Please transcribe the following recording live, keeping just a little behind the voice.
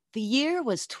The year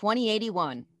was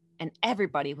 2081, and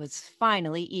everybody was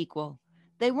finally equal.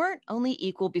 They weren't only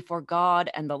equal before God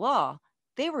and the law,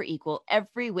 they were equal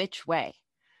every which way.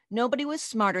 Nobody was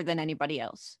smarter than anybody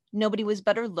else. Nobody was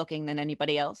better looking than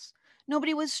anybody else.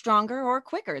 Nobody was stronger or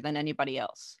quicker than anybody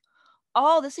else.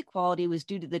 All this equality was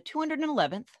due to the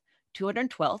 211th,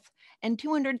 212th, and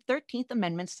 213th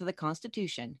Amendments to the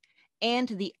Constitution, and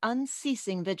to the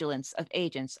unceasing vigilance of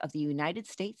agents of the United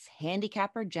States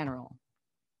Handicapper General.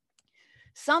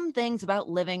 Some things about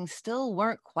living still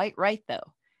weren't quite right,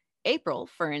 though. April,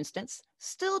 for instance,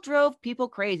 still drove people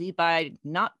crazy by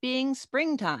not being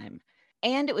springtime.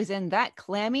 And it was in that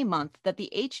clammy month that the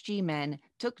HG men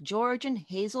took George and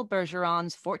Hazel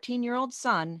Bergeron's 14-year-old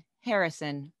son,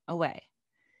 Harrison, away.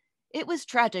 It was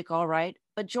tragic, all right,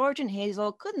 but George and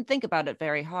Hazel couldn't think about it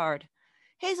very hard.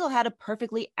 Hazel had a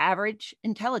perfectly average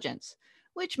intelligence,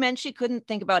 which meant she couldn't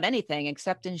think about anything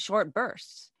except in short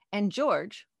bursts. And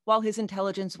George, while his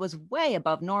intelligence was way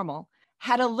above normal,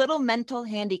 had a little mental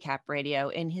handicap radio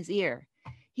in his ear.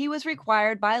 He was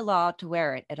required by law to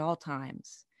wear it at all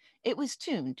times. It was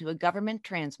tuned to a government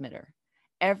transmitter.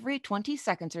 Every 20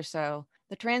 seconds or so,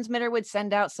 the transmitter would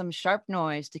send out some sharp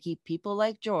noise to keep people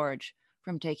like George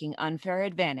from taking unfair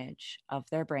advantage of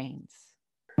their brains.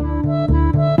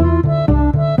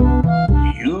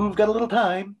 You've got a little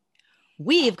time.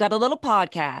 We've got a little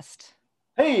podcast.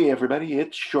 Hey, everybody,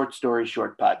 it's Short Story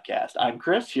Short Podcast. I'm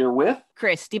Chris, here with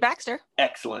Christy Baxter.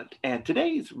 Excellent. And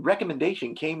today's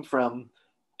recommendation came from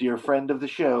dear friend of the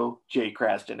show, Jay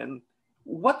Craston. And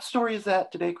what story is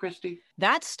that today, Christy?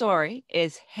 That story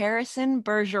is Harrison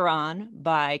Bergeron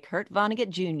by Kurt Vonnegut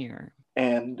Jr.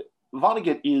 And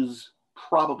Vonnegut is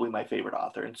probably my favorite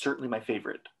author, and certainly my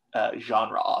favorite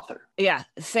genre author. Yeah,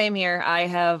 same here. I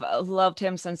have loved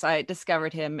him since I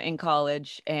discovered him in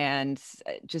college, and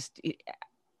just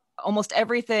almost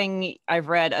everything I've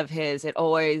read of his, it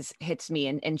always hits me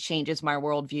and changes my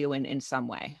worldview in some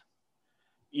way.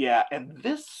 Yeah, and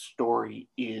this story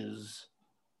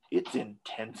it's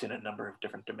intense in a number of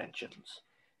different dimensions.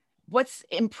 What's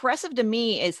impressive to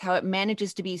me is how it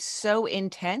manages to be so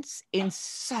intense in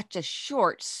such a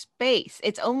short space.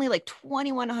 It's only like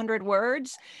 2,100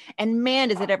 words, and man,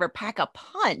 does it ever pack a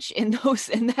punch in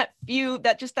that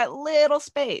little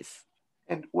space.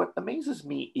 And what amazes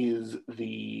me is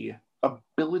the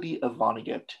ability of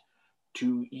Vonnegut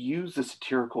to use the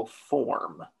satirical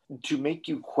form to make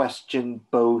you question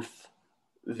both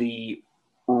the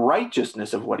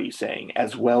righteousness of what he's saying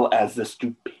as well as the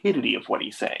stupidity of what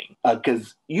he's saying.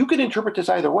 Because you could interpret this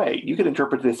either way. You could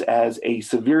interpret this as a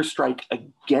severe strike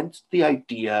against the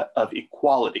idea of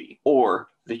equality, or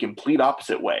the complete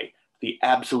opposite way, the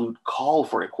absolute call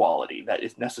for equality that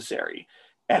is necessary,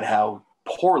 and how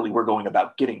poorly we're going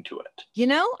about getting to it. You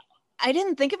know, I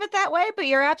didn't think of it that way, but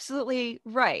you're absolutely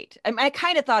right. I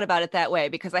kind of thought about it that way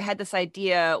because I had this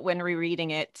idea when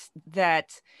rereading it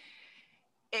that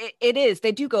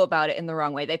they do go about it in the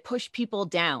wrong way. They push people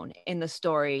down in the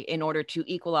story in order to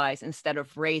equalize instead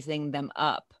of raising them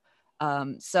up.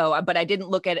 But I didn't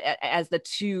look at it as the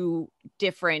two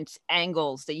different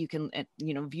angles that you can,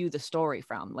 view the story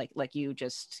from, like you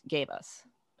just gave us.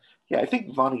 Yeah, I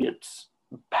think Vonnegut's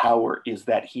power is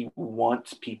that he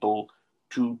wants people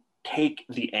to take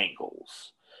the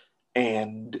angles,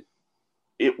 and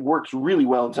it works really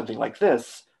well in something like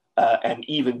this, and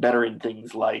even better in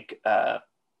things like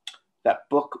that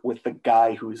book with the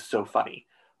guy who is so funny.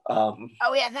 Oh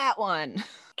yeah, that one.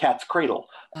 Cat's Cradle.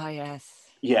 Oh yes.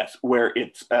 Yes, where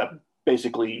it's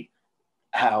basically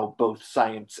how both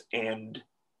science and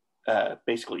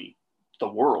basically the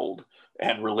world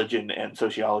and religion and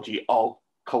sociology all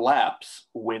collapse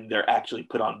when they're actually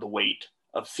put on the weight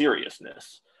of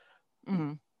seriousness.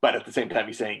 Mm-hmm. But at the same time,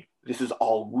 he's saying this is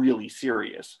all really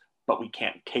serious, but we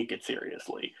can't take it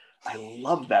seriously. I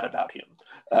love that about him.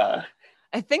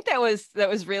 I think that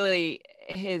was really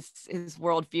his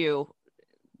worldview,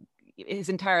 his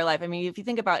entire life. I mean, if you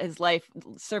think about his life,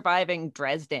 surviving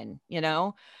Dresden,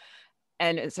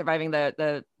 and surviving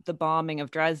the bombing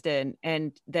of Dresden,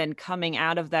 and then coming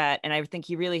out of that, and I think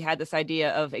he really had this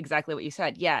idea of exactly what you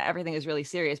said. Yeah, everything is really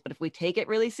serious, but if we take it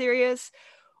really serious,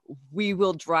 we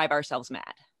will drive ourselves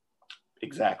mad.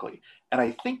 Exactly. And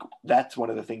I think that's one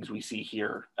of the things we see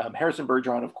here. Harrison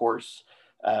Bergeron, of course,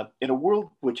 in a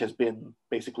world which has been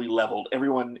basically leveled,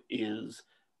 everyone is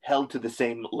held to the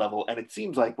same level. And it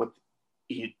seems like what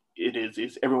it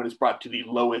is everyone is brought to the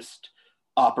lowest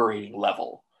operating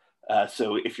level.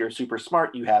 So if you're super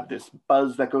smart, you have this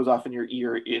buzz that goes off in your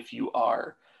ear. If you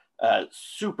are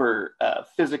super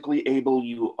physically able,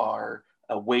 you are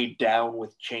weighed down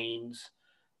with chains.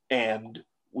 And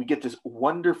we get this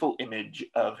wonderful image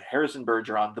of Harrison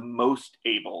Bergeron, the most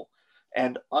able,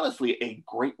 and honestly, a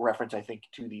great reference, I think,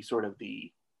 to the sort of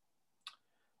the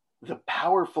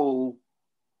powerful,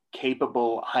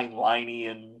 capable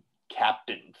Heinleinian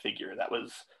captain figure that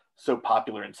was so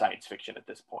popular in science fiction at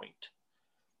this point.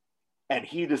 And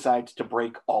he decides to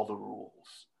break all the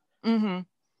rules. Mm-hmm.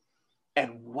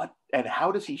 And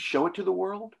how does he show it to the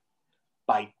world?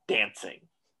 By dancing.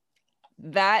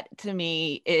 That to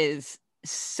me is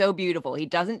so beautiful. He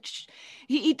doesn't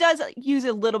he does use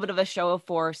a little bit of a show of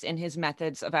force in his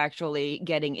methods of actually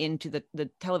getting into the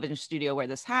television studio where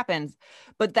this happens,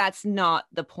 but that's not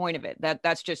the point of it.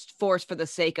 That's just force for the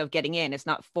sake of getting in. It's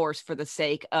not force for the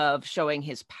sake of showing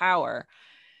his power.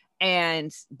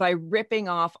 And by ripping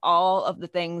off all of the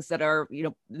things that are,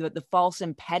 the false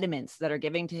impediments that are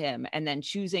giving to him, and then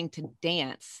choosing to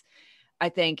dance, I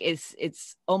think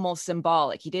it's almost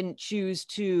symbolic. He didn't choose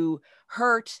to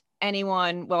hurt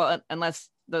anyone, well, unless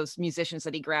those musicians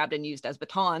that he grabbed and used as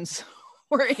batons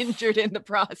were injured in the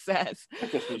process. I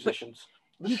guess musicians.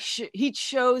 He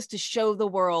chose to show the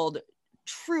world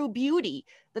true beauty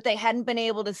that they hadn't been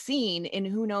able to see in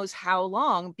who knows how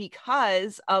long,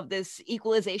 because of this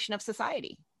equalization of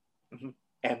society. Mm-hmm.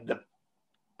 And the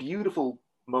beautiful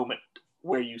moment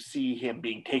where you see him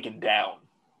being taken down.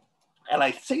 And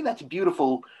I say that's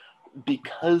beautiful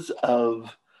because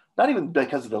of, not even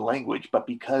because of the language, but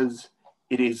because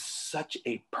it is such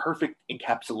a perfect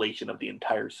encapsulation of the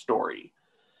entire story.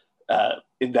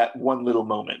 In that one little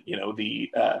moment,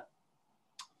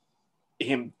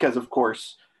 him, because of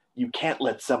course, you can't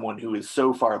let someone who is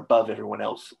so far above everyone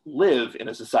else live in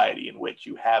a society in which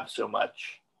you have so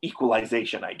much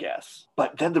equalization, I guess.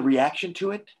 But then the reaction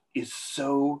to it is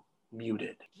so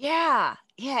muted. Yeah,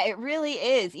 it really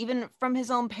is, even from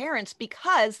his own parents,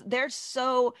 because they're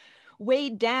so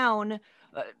weighed down.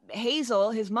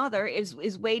 Hazel, his mother, is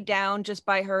weighed down just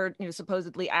by her,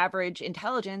 supposedly average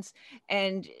intelligence,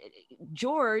 and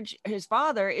George, his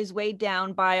father, is weighed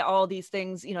down by all these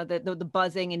things, the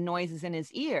buzzing and noises in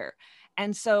his ear.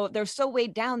 And so they're so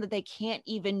weighed down that they can't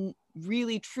even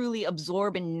really truly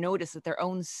absorb and notice that their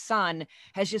own son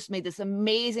has just made this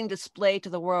amazing display to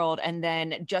the world, and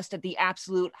then just at the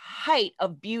absolute height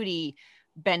of beauty,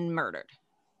 been murdered.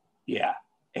 Yeah,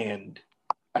 and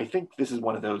I think this is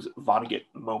one of those Vonnegut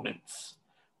moments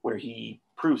where he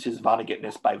proves his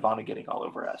Vonnegutness by Vonnegutting all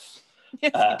over us.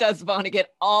 Yes, he does Vonnegut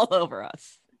all over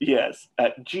us. Yes.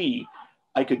 Gee,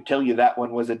 I could tell you that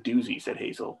one was a doozy, said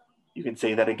Hazel. You can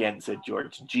say that again, said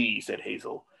George. Gee, said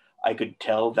Hazel. I could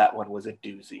tell that one was a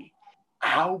doozy.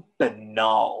 How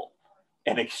banal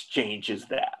an exchange is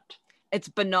that? It's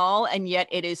banal, and yet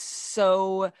it is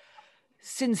so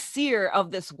sincere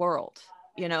of this world.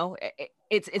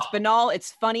 It's banal,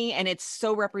 it's funny, and it's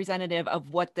so representative of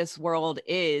what this world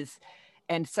is.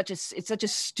 And it's such a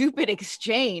stupid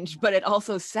exchange, but it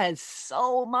also says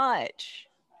so much.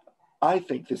 I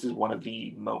think this is one of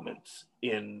the moments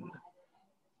in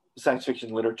science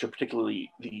fiction literature,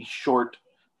 particularly the short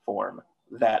form,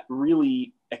 that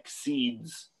really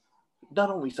exceeds not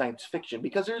only science fiction,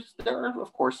 because there are,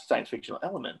 of course, science fictional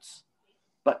elements,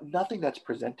 but nothing that's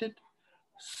presented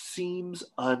seems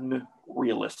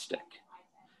unrealistic.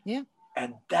 Yeah.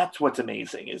 And that's what's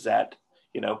amazing, is that,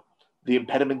 the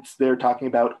impediments they're talking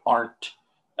about aren't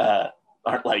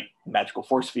like magical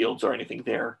force fields or anything.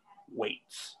 They're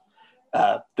weights.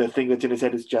 The thing that's in his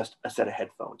head is just a set of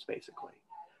headphones, basically.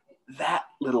 That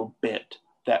little bit,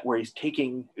 that where he's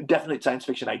taking definite science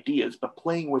fiction ideas, but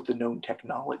playing with the known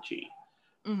technology.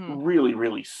 Mm-hmm. Really,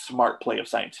 really smart play of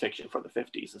science fiction for the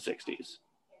 50s and 60s.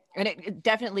 And it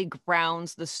definitely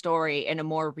grounds the story in a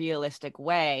more realistic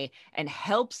way and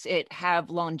helps it have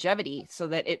longevity, so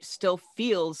that it still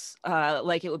feels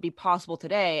like it would be possible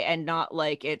today and not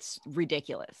like it's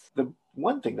ridiculous. The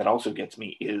one thing that also gets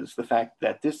me is the fact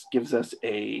that this gives us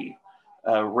a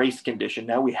race condition.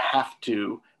 Now we have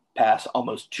to pass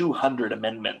almost 200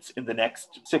 amendments in the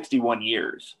next 61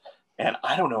 years. And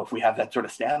I don't know if we have that sort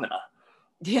of stamina.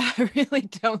 Yeah, I really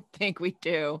don't think we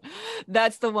do.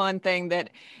 That's the one thing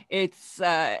that it's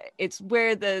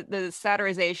where the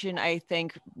satirization, I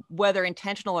think, whether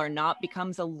intentional or not,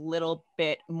 becomes a little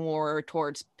bit more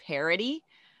towards parody,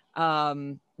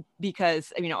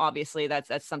 because obviously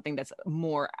that's something that's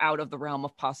more out of the realm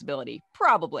of possibility.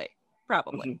 Probably.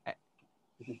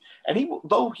 Mm-hmm. And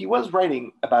though he was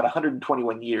writing about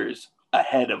 121 years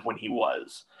ahead of when he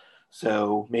was,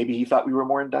 so maybe he thought we were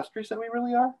more industrious than we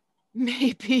really are.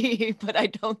 Maybe, but I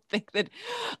don't think that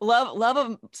love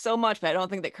him so much, but I don't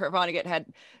think that Kurt Vonnegut had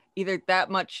either that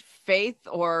much faith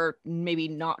or maybe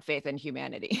not faith in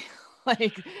humanity,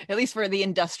 like at least for the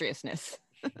industriousness.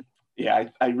 Yeah,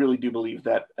 I really do believe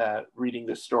that reading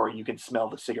this story, you can smell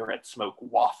the cigarette smoke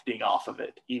wafting off of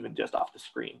it, even just off the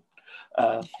screen.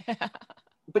 Uh,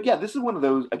 but yeah, this is one of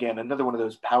those, again, another one of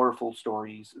those powerful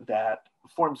stories that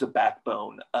forms a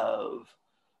backbone of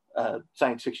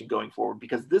science fiction going forward,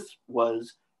 because this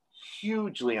was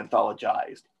hugely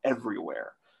anthologized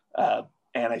everywhere.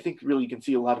 And I think really you can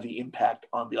see a lot of the impact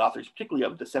on the authors, particularly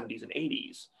of the 70s and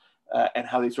 80s, and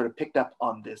how they sort of picked up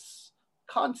on this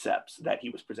concepts that he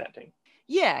was presenting.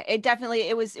 Yeah,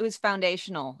 it was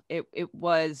foundational. It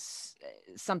was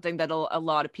something that a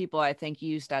lot of people, I think,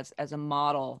 used as a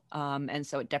model, and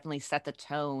so it definitely set the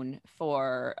tone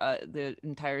for the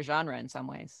entire genre in some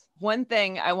ways. One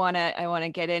thing I wanna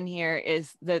get in here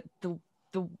is the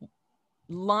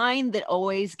line that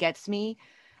always gets me,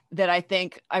 that I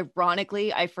think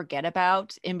ironically I forget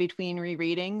about in between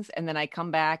rereadings, and then I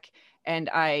come back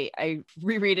and I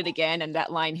reread it again, and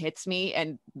that line hits me.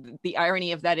 And the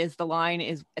irony of that is the line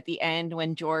is at the end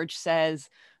when George says,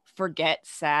 "Forget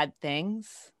sad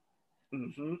things."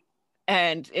 Mm-hmm.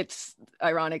 And it's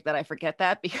ironic that I forget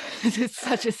that because it's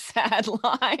such a sad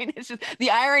line. It's just,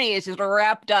 the irony is just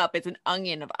wrapped up. It's an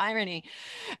onion of irony.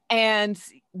 And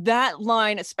that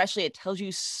line, especially, it tells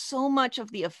you so much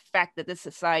of the effect that this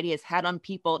society has had on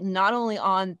people, not only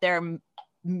on their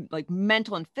like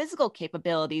mental and physical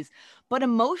capabilities, but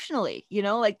emotionally,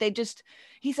 like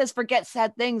he says, "Forget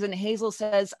sad things." And Hazel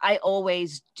says, "I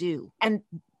always do." And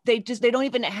they don't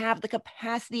even have the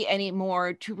capacity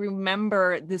anymore to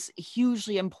remember this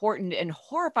hugely important and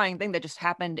horrifying thing that just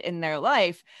happened in their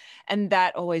life. And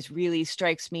that always really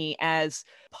strikes me as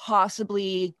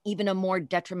possibly even a more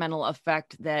detrimental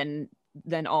effect than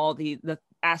all the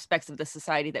aspects of the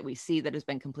society that we see that has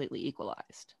been completely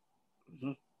equalized.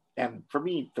 Mm-hmm. And for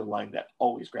me, the line that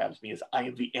always grabs me is, "I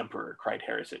am the emperor," cried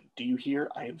Harrison. "Do you hear?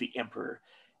 I am the emperor.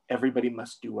 Everybody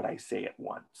must do what I say at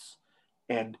once."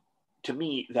 And to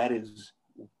me, that is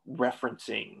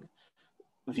referencing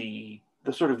the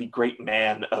sort of the great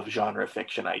man of genre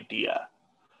fiction idea.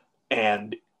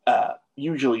 And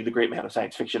usually the great man of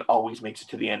science fiction always makes it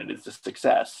to the end and is a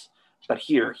success. But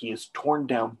here he is torn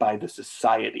down by the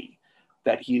society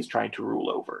that he is trying to rule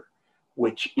over,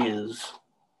 which is,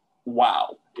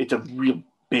 wow, it's a real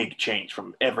big change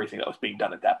from everything that was being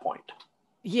done at that point.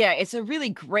 Yeah, it's a really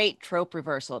great trope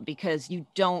reversal because you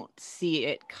don't see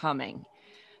it coming.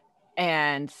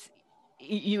 And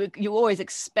you always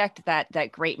expect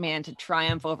that great man to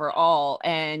triumph over all,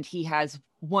 and he has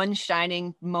one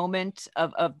shining moment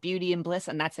of beauty and bliss,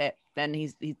 and that's it. Then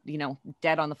he's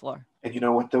dead on the floor. And you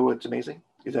know what, though, what's amazing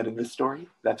is that in this story,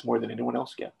 that's more than anyone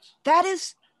else gets. That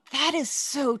is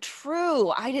so true.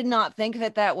 I did not think of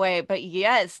it that way, but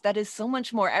yes, that is so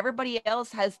much more. Everybody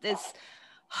else has this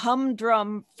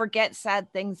humdrum forget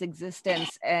sad things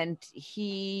existence, and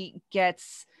he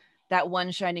gets that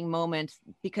one shining moment.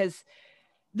 Because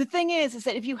the thing is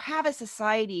that if you have a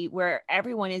society where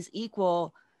everyone is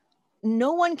equal,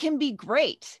 no one can be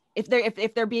great.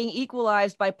 If they're being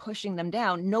equalized by pushing them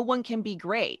down, no one can be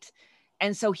great.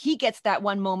 And so he gets that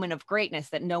one moment of greatness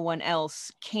that no one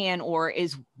else can or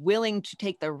is willing to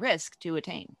take the risk to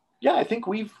attain. Yeah, I think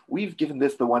we've given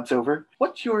this the once over.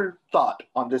 What's your thought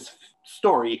on this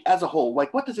story as a whole?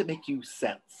 Like, what does it make you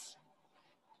sense?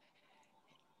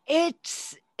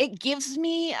 It gives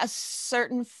me a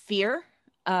certain fear.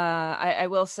 I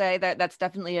will say that that's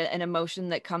definitely an emotion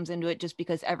that comes into it, just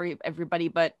because everybody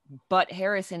but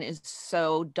Harrison is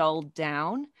so dulled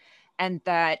down, and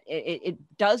that it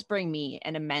does bring me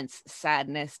an immense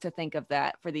sadness to think of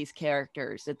that for these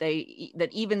characters, that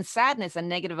even sadness, a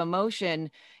negative emotion,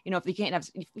 if you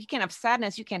can't have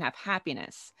sadness, you can't have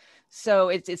happiness. So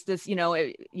it's this,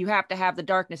 you have to have the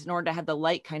darkness in order to have the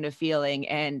light kind of feeling.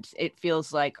 And it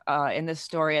feels like in this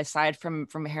story, aside from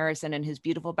Harrison and his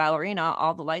beautiful ballerina,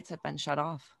 all the lights have been shut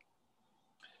off.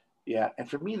 Yeah, and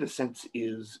for me, the sense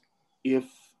is, if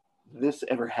this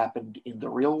ever happened in the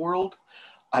real world,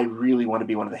 I really want to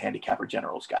be one of the handicapper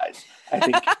generals guys. I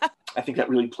think that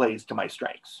really plays to my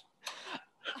strengths.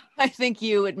 I think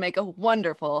you would make a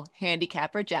wonderful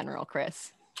handicapper general,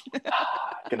 Chris.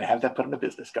 Gonna have that put on a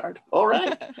business card. All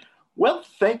right. Well,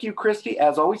 thank you, Christy,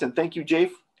 as always, and thank you, Jay,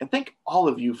 and thank all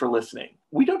of you for listening.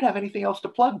 We don't have anything else to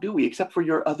plug, do we, except for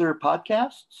your other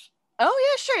podcasts?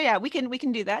 Oh yeah, sure. Yeah, we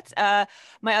can do that.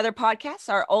 My other podcasts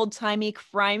are Old Timey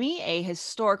Crimey, a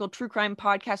historical true crime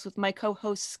podcast with my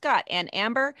co-hosts Scott and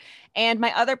Amber, and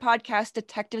my other podcast,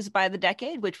 Detectives by the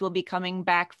Decade, which will be coming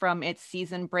back from its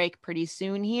season break pretty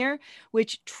soon here,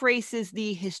 which traces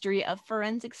the history of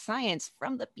forensic science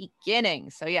from the beginning.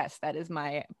 So yes, that is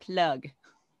my plug.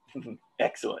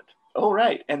 Excellent. All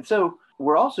right. And so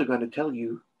we're also going to tell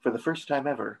you, for the first time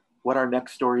ever, what our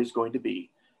next story is going to be.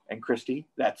 And Christy,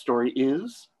 that story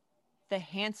is The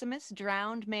Handsomest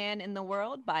Drowned Man in the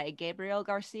World by Gabriel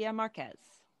Garcia Marquez.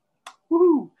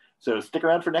 Woohoo! So stick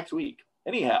around for next week.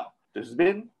 Anyhow, this has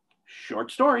been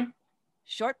Short Story.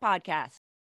 Short podcast.